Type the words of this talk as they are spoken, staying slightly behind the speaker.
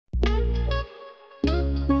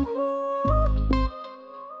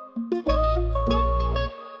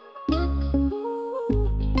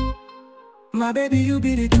My baby, you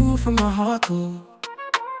be the truth from my heart, oh.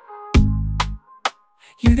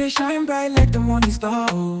 You they shine bright like the morning star,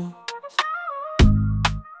 oh.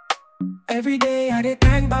 Every day I dey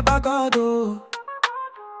thank Baba God, oh.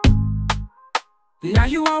 Now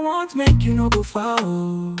you I want, make you no go far,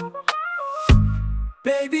 oh.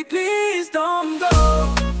 Baby, please don't go.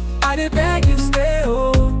 I dey beg you stay,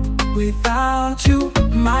 oh. Without you,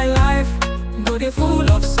 my life go dey full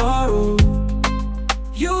of sorrow.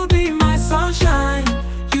 You be my sunshine,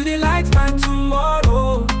 you dey light my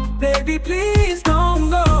tomorrow. Baby, please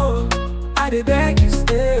don't go. I dey beg you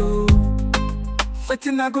stay, oh.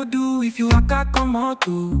 Wetin I go do if you waka come out,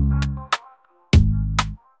 oh?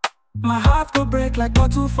 My heart go break like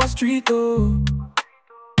bottle for street, oh.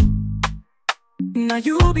 Now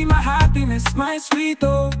you be my happiness, my sweet,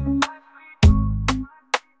 oh.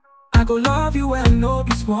 I go love you well, no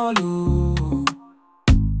be small, oh.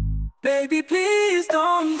 Baby, please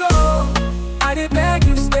don't go. I dey beg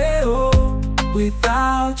you stay, oh.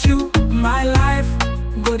 Without you, my life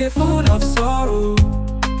go dey full of sorrow.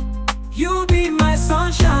 You be my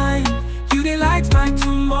sunshine, you dey light my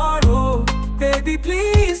tomorrow. Baby,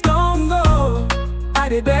 please don't go. I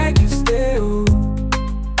dey beg you stay, oh.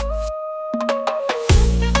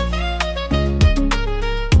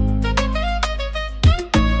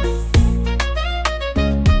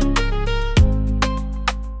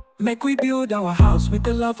 Make we build our house with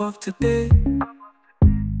the love of today.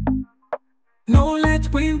 No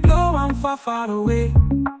let wind blow, I'm far, far away.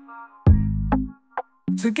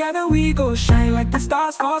 Together we go shine like the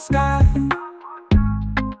stars for sky.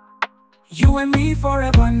 You and me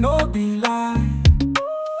forever, no be lie.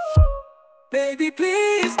 Baby,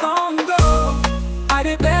 please don't go. I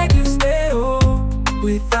dey beg you stay, oh.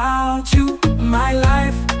 Without you, my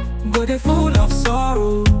life go dey full of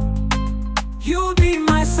sorrow. You be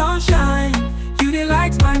my sunshine, you dey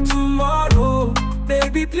light my tomorrow.